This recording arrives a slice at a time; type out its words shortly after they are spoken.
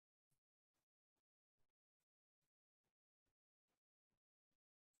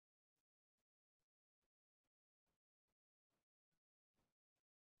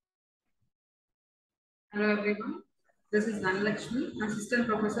Hello everyone. This is Dhanalakshmi, Assistant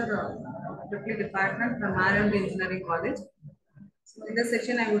Professor Triple Department from R&D Engineering College. So in this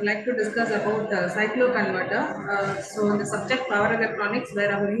session, I would like to discuss about cycloconverter. So in the subject power electronics,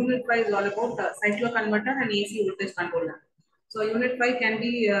 where our unit 5 is all about cycloconverter and AC voltage controller. So unit 5 can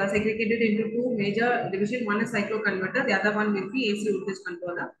be segregated into two major division. One is cycloconverter, the other one will be AC voltage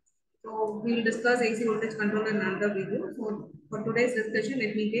controller. So we will discuss AC voltage controller in another video. So for today's discussion,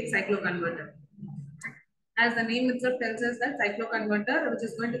 let me take cycloconverter. As the name itself tells us that cycloconverter, which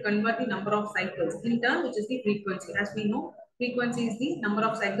is going to convert the number of cycles in turn, which is the frequency. As we know, frequency is the number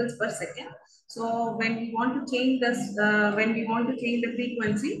of cycles per second. So when we want to change this, when we want to change the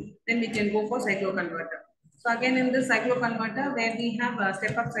frequency, then we can go for cycloconverter. So again, in this cycloconverter, where we have a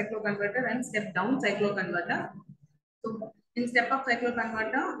step-up cycloconverter and step-down cycloconverter. So in step-up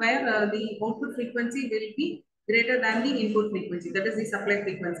cycloconverter, where the output frequency will be greater than the input frequency, that is the supply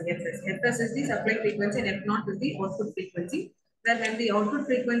frequency, Fs. Fs is the supply frequency and F0 is the output frequency. Where when the output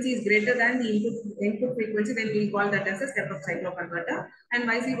frequency is greater than the input frequency, then we call that as a step-up cycloconverter, and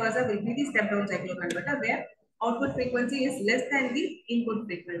vice versa will be the step-down cycloconverter, where output frequency is less than the input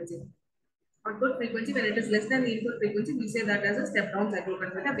frequency. Output frequency, when it is less than the input frequency, we say that as a step down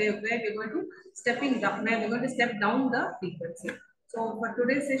cycloconverter, where we're going to where we're going to step down the frequency. So for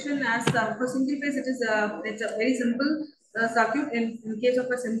today's session, as for single phase, it's a very simple circuit in case of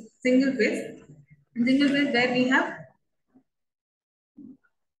a single phase. In single phase, where we have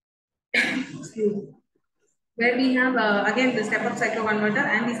excuse me, where we have again the step up cycloconverter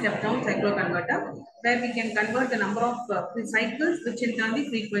and the step down cycloconverter, where we can convert the number of cycles, which in turn the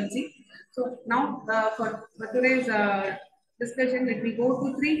frequency. So now for today's discussion, let me go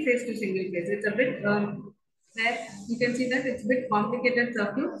to three phase to single phase. It's a bit where you can see that it's a bit complicated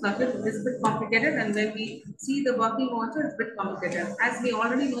circuit. Circuit is a bit complicated, and when we see the working also, it's a bit complicated. As we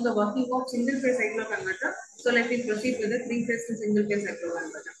already know the working of single phase cycloconverter, so let me proceed with the three phase to single phase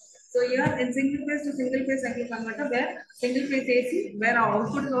cycloconverter. So here in single phase to single phase cycloconverter, where single phase AC, where our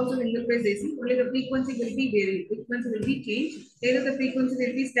output is also single phase AC, only the frequency will be varied. Frequency will be changed. Either the frequency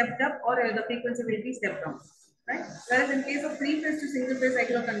will be stepped up or the frequency will be stepped down. Right? Whereas in case of three phase to single phase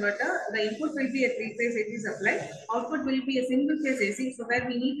cycloconverter, the input will be a three phase AC supply, output will be a single phase AC. So where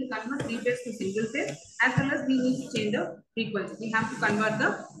we need to convert three phase to single phase, as well as we need to change the frequency. We have to convert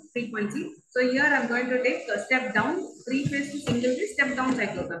the frequency. So here I'm going to take a step down, three phase to single phase, step down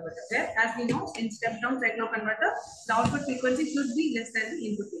cycloconverter. Where, as we know, in step down cycloconverter, the output frequency should be less than the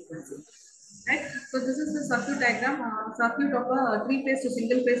input frequency. Right? So this is the circuit diagram, circuit of a three phase to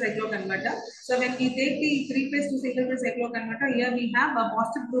single phase cycloconverter. So when we take the three phase to single phase cycloconverter, here we have a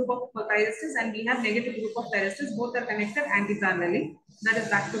positive group of thyristors and we have negative group of thyristors. Both are connected anti-parallelly. That is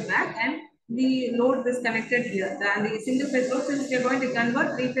back to back, and the load is connected here. And the single phase load, since we are going to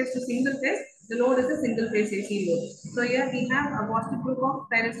convert three phase to single phase, the load is a single phase AC load. So here we have a positive group of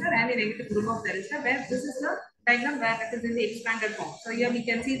thyristor and a negative group of thyristor, where this is the diagram where it is in the expanded form. So here we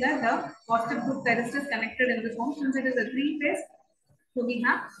can see that the positive group thyristor is connected in this form. Since it is a three phase, so we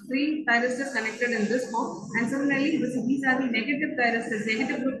have three thyristors connected in this form, and similarly these are the negative thyristors,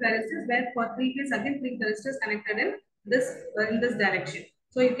 negative group thyristors, where for three phase again three thyristors connected in this direction.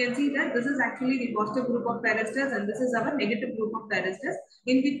 So you can see that this is actually the positive group of thyristors and this is our negative group of thyristors.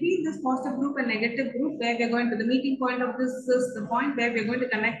 In between this positive group and negative group, where we are going to the meeting point of this is the point where we are going to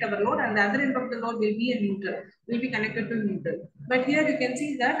connect our load, and the other end of the load will be a neutral, will be connected to neutral. But here you can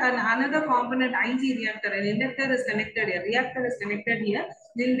see that another component IG reactor, an inductor is connected here, reactor is connected here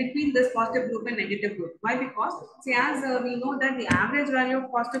in between this positive group and negative group. Why? Because see, as we know that the average value of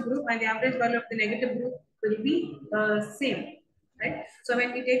positive group and the average value of the negative group will be same. Right? So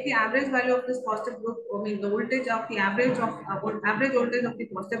when we take the average value of this positive group, I mean the voltage of the average voltage of the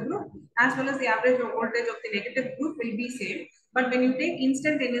positive group as well as the average voltage of the negative group will be same. But when you take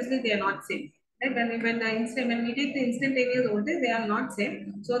instantaneously, they are not same. Right? When we take the instantaneous voltage, they are not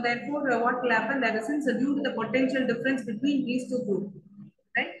same. So therefore, what will happen? That is due to the potential difference between these two groups.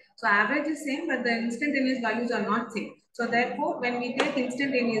 Right? So average is same, but the instantaneous values are not same. So therefore, when we take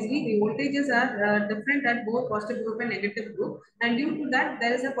instantaneously, the voltages are different at both positive group and negative group, and due to that,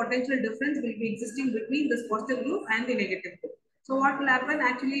 there is a potential difference will be existing between this positive group and the negative group. So what will happen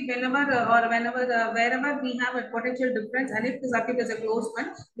actually wherever we have a potential difference, and if the circuit is a closed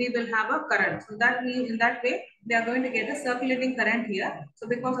one, we will have a current. So that means in that way, they are going to get a circulating current here. So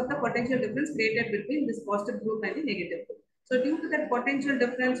because of the potential difference created between this positive group and the negative group. So due to that potential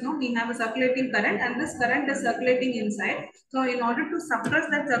difference, we have a circulating current and this current is circulating inside. So in order to suppress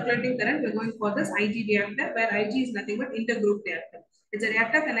that circulating current, we're going for this IG reactor, where IG is nothing but intergroup reactor. It's a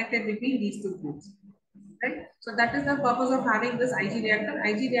reactor connected between these two groups. Right? So that is the purpose of having this IG reactor.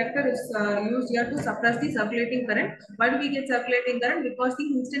 IG reactor is used here to suppress the circulating current. Why do we get circulating current? Because the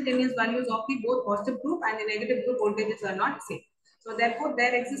instantaneous values of the both positive group and the negative group voltages are not same. So therefore,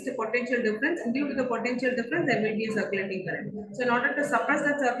 there exists a potential difference, and due to the potential difference, there will be a circulating current. So in order to suppress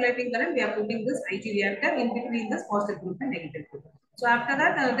that circulating current, we are putting this IG reactor in between this positive group and negative group. So after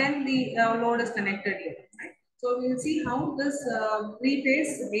that, then the load is connected here. Right? So we will see how this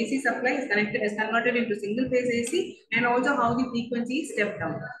three-phase AC supply is converted into single-phase AC, and also how the frequency is stepped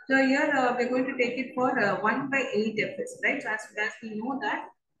down. So here we're going to take it for 1/8 fs, right? So as we know that,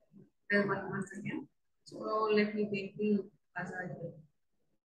 once again. So let me take the passage.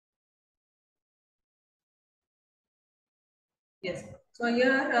 Yes. So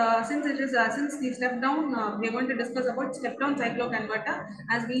here, since the step down, we are going to discuss about step down cycloconverter.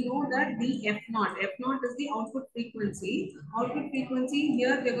 As we know that the F naught is the output frequency. Output frequency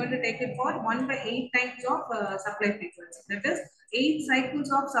here we are going to take it for 1/8 times of supply frequency. That is, 8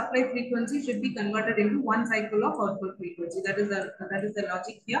 cycles of supply frequency should be converted into 1 cycle of output frequency. That is the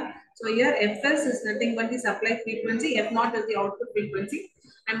logic here. So here Fs is nothing but the supply frequency. F naught is the output frequency,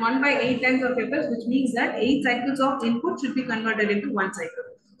 and 1/8 times of Fs, which means that 8 cycles of input should be converted into 1 cycle.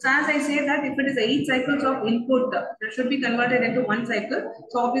 So as I say that if it is 8 cycles of input that should be converted into 1 cycle,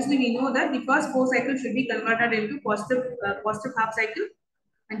 so obviously we know that the first 4 cycles should be converted into positive half cycle,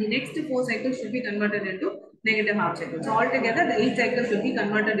 and the next 4 cycles should be converted into negative half cycle. So altogether the 8 cycles should be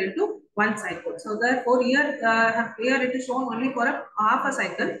converted into 1 cycle. So therefore here it is shown only for a half a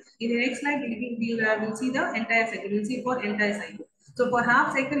cycle. In the next slide we will see the entire cycle. We will see for entire cycle. So for half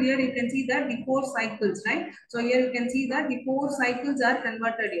cycle here you can see that the 4 cycles, right? So here you can see that the 4 cycles are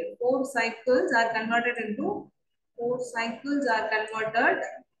converted here. 4 cycles are converted into 4 cycles are converted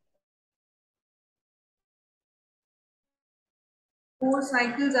 4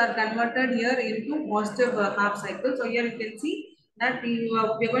 cycles are converted here into positive half cycle. So here you can see that we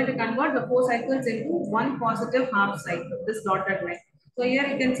are going to convert the 4 cycles into one positive half cycle, this dotted line. So here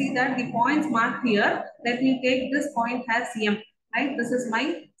you can see that the points marked here, let me take this point as M, right? This is my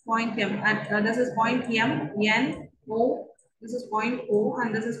point M, and this is point M, N, O, this is point O,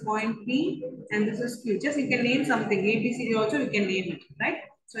 and this is point P, and this is Q. Just you can name something, A, B, C, D also you can name it, right?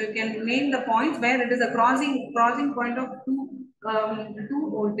 So you can name the points where it is a crossing point of two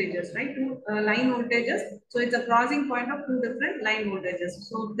voltages, right? Two line voltages. So it's a crossing point of two different line voltages.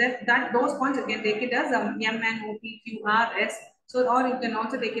 So that those points you can take it as M, N, O, P, Q, R, S. So or you can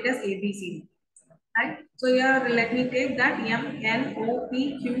also take it as A, B, C. Right. So here let me take that M, N, O,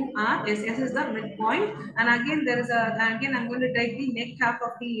 P, Q, R, S. S is the midpoint, and again there is a again I'm going to take the next half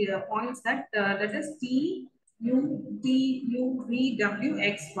of the points that is T, U, T, U, V, W,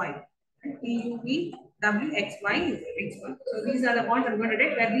 X, Y. T, U, V, W, X, Y is X, Y. So these are the points I'm going to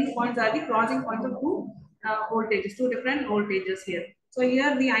take. Where these points are the crossing points of voltages, two different voltages here. So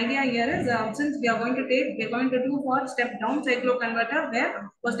here the idea here is since we are going to do for step down cycloconverter, where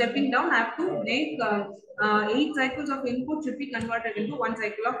for stepping down I have to make 8 cycles of input should be converted into 1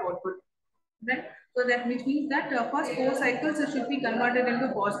 cycle of output. Right? So that which means that first 4 cycles should be converted into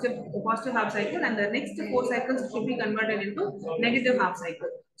positive half cycle, and the next 4 cycles should be converted into negative half cycle.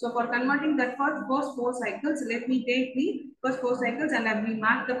 So for converting that first 4 cycles, let me take the first 4 cycles and we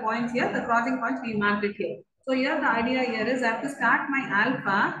mark the points here, the crossing points we marked it here. So here the idea here is I have to start my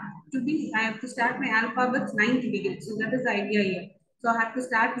alpha with 90 degrees. So that is the idea here. So I have to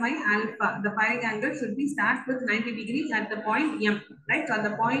start my alpha. The firing angle should be start with 90 degrees at the point M, right? So at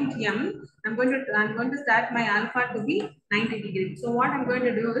the point M, I'm going to start my alpha to be 90 degrees. So what I'm going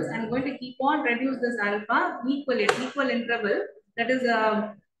to do is I'm going to keep on reduce this alpha equal interval. That is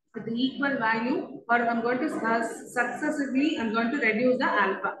with the equal value, or I'm going to successively I'm going to reduce the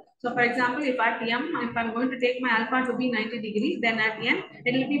alpha. So for example, if at M, if I'm going to take my alpha to be 90 degrees, then at N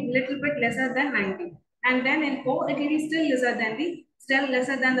it will be little bit lesser than 90, and then in O it will be still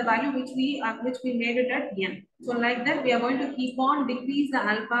lesser than the value which we made it at N. So like that, we are going to keep on decrease the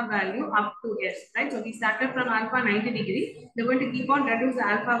alpha value up to S, right? So we started from alpha 90 degree. We're going to keep on reduce the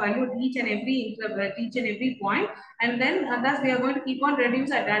alpha value at each and every point, and then thus we are going to keep on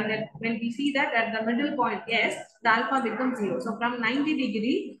reduce it. And then when we see that at the middle point S, the alpha becomes 0. So from 90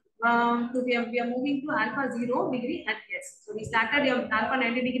 degree so we are moving to alpha 0 degree at S. So we started alpha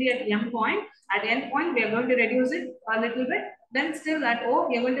 90 degree at M point. At N point, we are going to reduce it a little bit. Then still at O,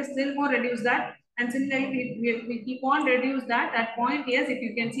 we are going to still more reduce that. And similarly, we keep on reduce that at point S. If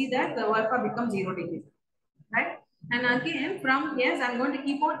you can see that the alpha becomes 0 degree, right? And again from S, I'm going to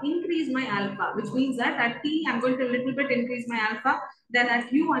keep on increase my alpha, which means that at T, I'm going to little bit increase my alpha. Then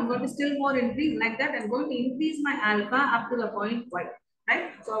at U, I'm going to still more increase like that. I'm going to increase my alpha up to the point Y.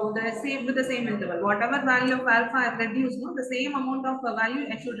 right? So the same with the same interval, whatever value of alpha I reduce, no, the same amount of value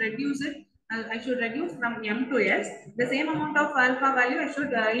I should reduce it. I should reduce from M to S. The same amount of alpha value I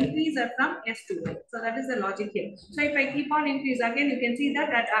should increase it from S to Y. So that is the logic here. So if I keep on increase, again you can see that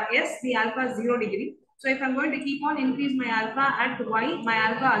at S the alpha is 0 degree. So if I'm going to keep on increase my alpha at Y, my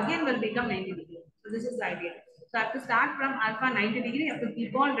alpha again will become 90 degree. So this is the idea. So I have to start from alpha 90 degree. I have to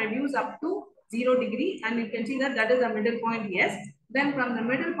keep on reduce up to 0 degree, and you can see that that is the middle point. Yes. Then from the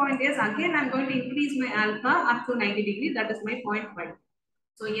middle point, yes, again I'm going to increase my alpha up to 90 degree. That is my point 5.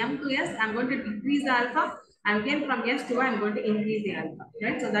 So M to S, I'm going to decrease the alpha, and again from S to Y, I'm going to increase the alpha.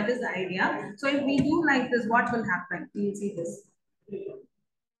 Right. So that is the idea. So if we do like this, what will happen? We will see this.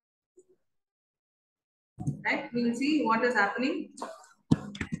 Right. We will see what is happening.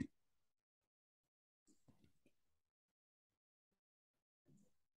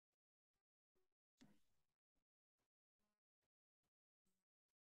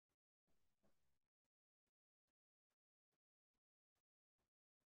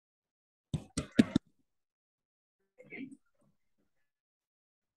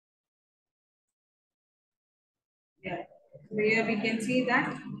 Yeah. So here we can see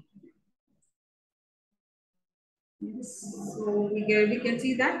that. So we can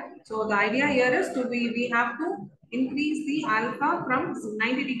see that. So the idea here is to we have to increase the alpha from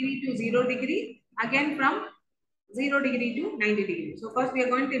 90 degree to 0 degree, again from 0 degree to 90 degree. So first we are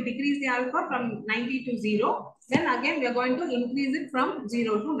going to decrease the alpha from 90 to 0. Then again we are going to increase it from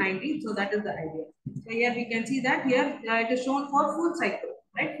 0 to 90. So that is the idea. So here we can see that here it is shown for full cycle.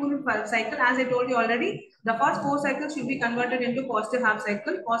 Right, full cycle. As I told you already, the first 4 cycles should be converted into positive half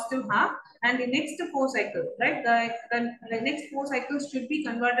cycle, positive half, and the next 4 cycles, right? The next 4 cycles should be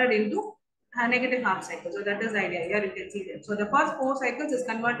converted into a negative half cycle. So that is the idea. Here you can see that. So the first 4 cycles is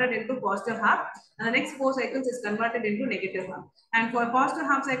converted into positive half, and the next 4 cycles is converted into negative half. And for positive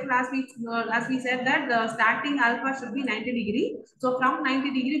half cycle, as we said that the starting alpha should be 90 degree. So from 90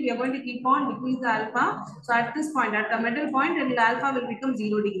 degree, we are going to keep on decrease the alpha. So at this point, at the middle point, and the alpha will become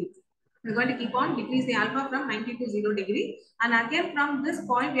 0 degree. We're going to keep on decrease the alpha from 90 to 0 degree. And again, from this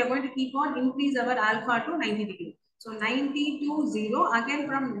point, we are going to keep on increase our alpha to 90 degree. So 90 to 0, again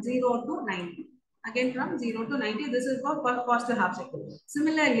from 0 to 90. Again from 0 to 90, this is for positive half cycle.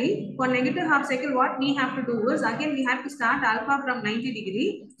 Similarly, for negative half cycle, what we have to do is, again, we have to start alpha from 90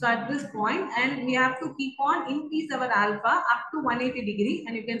 degree. So at this point, and we have to keep on increase our alpha up to 180 degree.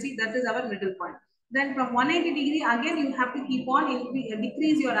 And you can see that is our middle point. Then from 180 degree, again, you have to keep on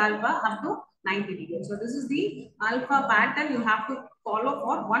decrease your alpha up to 90 degree. So this is the alpha pattern you have to follow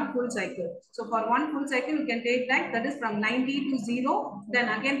for one full cycle. So for one full cycle, you can take that is from 90 to 0,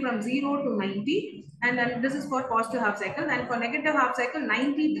 then again from 0 to 90, and then this is for positive half cycle, and for negative half cycle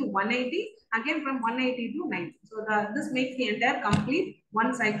 90 to 180, again from 180 to 90. So this makes the entire complete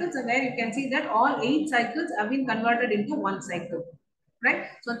one cycle. So where you can see that all 8 cycles have been converted into one cycle. Right.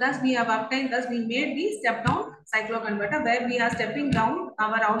 So thus we have obtained, thus we made the step down cycloconverter, where we are stepping down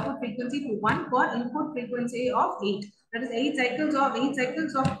our output frequency to 1 for input frequency of 8. That is 8 cycles of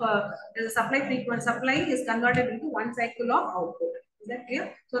the supply frequency. Supply is converted into 1 cycle of output. Is that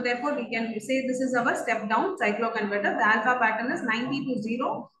clear? So therefore we can say this is our step down cycloconverter. The alpha pattern is 90 to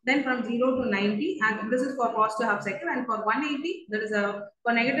 0, then from 0 to 90, and this is for positive half cycle, and for 180, that is a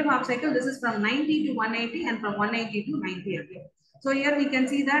for negative half cycle, this is from 90 to 180, and from 180 to 90 again. So here we can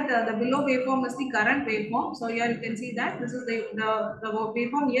see that the below waveform is the current waveform. So here you can see that this is the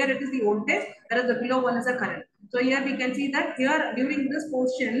waveform. Here it is the voltage, whereas the below one is the current. So here we can see that here during this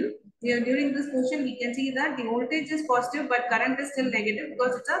portion, we can see that the voltage is positive, but current is still negative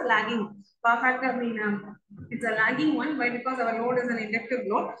because it's a lagging power factor. It's a lagging one. Why? Because our load is an inductive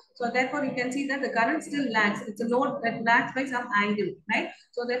load. So therefore you can see that the current still lags. It's a load that lags by some angle, right?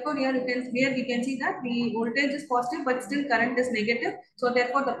 So therefore here we can see that the voltage is positive, but still current is negative. So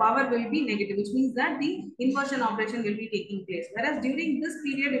therefore the power will be negative, which means that the inversion operation will be taking place. Whereas during this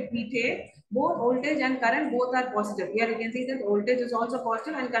period, if we take both voltage and current, both are positive. Here you can see that voltage is also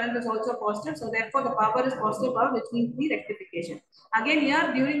positive and current is also positive. So therefore the power is positive power, which means the rectification. Again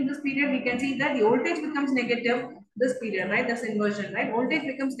here during this period, we can see that the voltage becomes negative. This period, right? This inversion, right? Voltage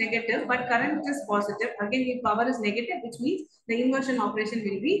becomes negative, but current is positive. Again, the power is negative, which means the inversion operation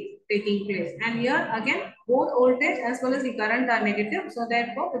will be taking place. And here again, both voltage as well as the current are negative. So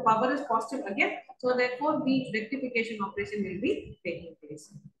therefore, the power is positive again. So therefore, the rectification operation will be taking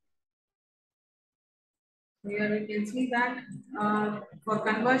place. Here we can see that for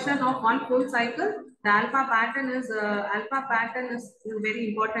conversion of one full cycle, the alpha pattern is very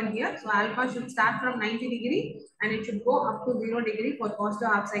important here. So alpha should start from 90 degree and it should go up to 0 degree for positive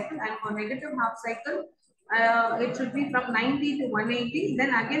half cycle, and for negative half cycle, it should be from 90 to 180,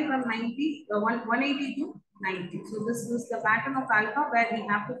 then again from 180 to 90. So this is the pattern of alpha where we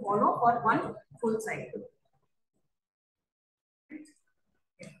have to follow for one full cycle.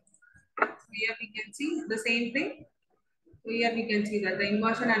 So here we can see the same thing. So here we can see that the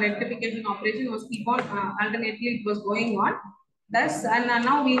inversion and rectification operation was keep on alternately it was going on. Thus, and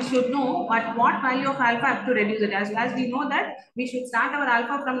now we should know at what value of alpha have to reduce it. As we know that we should start our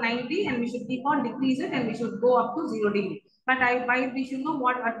alpha from 90 and we should keep on decrease it and we should go up to 0 degree. But we should know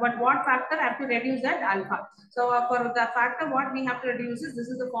what factor have to reduce that alpha. So for the factor what we have to reduce is, this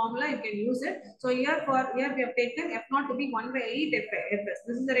is the formula, you can use it. So here we have taken F naught to be 1 by 8 Fs.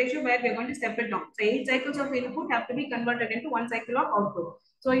 This is the ratio where we are going to step it down. So 8 cycles of input have to be converted into 1 cycle of output.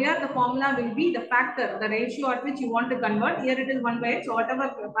 So here the formula will be the factor, the ratio at which you want to convert. Here it is 1 by 8. So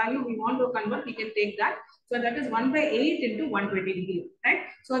whatever value we want to convert, we can take that. So that is 1 by 8 into 120 degree, right?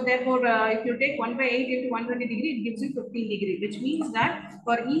 So therefore, if you take 1 by 8 into 120 degree, it gives you 15 degree, which means that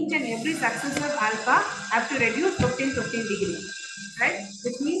for each and every successive alpha, have to reduce 15 degree, right?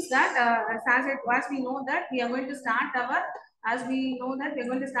 Which means that as we know that we are going to start our,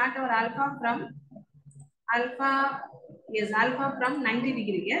 alpha from alpha, yes, alpha from 90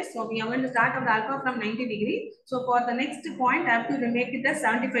 degree. Yes, so we are going to start our alpha from 90 degree. So for the next point, I have to make it as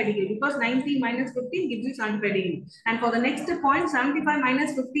 75 degree, because 90 minus 15 gives you 75 degree. And for the next point, 75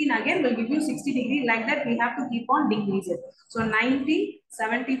 minus 15 again will give you 60 degree. Like that, we have to keep on decreasing. So 90,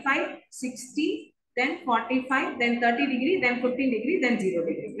 75, 60, then 45, then 30 degree, then 15 degree, then 0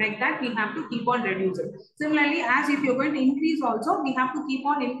 degree. Like that, we have to keep on reducing. Similarly, as if you're going to increase also, we have to keep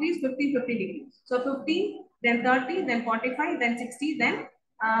on increase 15 degree. So 15, then 30, then 45, then 60, then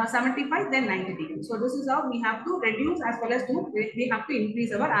 75, then 90 degree. So this is how we have to reduce as well as we have to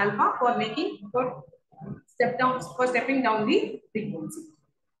increase our alpha for stepping down the frequency.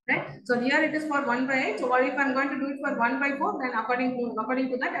 Right? So here it is for 1 by 8. So what if I'm going to do it for 1 by 4? Then according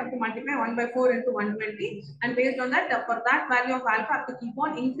to that, I have to multiply 1 by 4 into 120. And based on that, for that value of alpha, I have to keep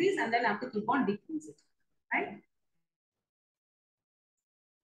on increase and then I have to keep on decrease it. Right?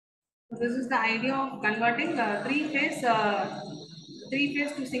 So this is the idea of converting three-phase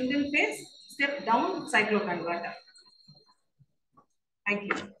to single phase step down cycloconverter. Thank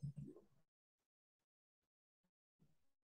you.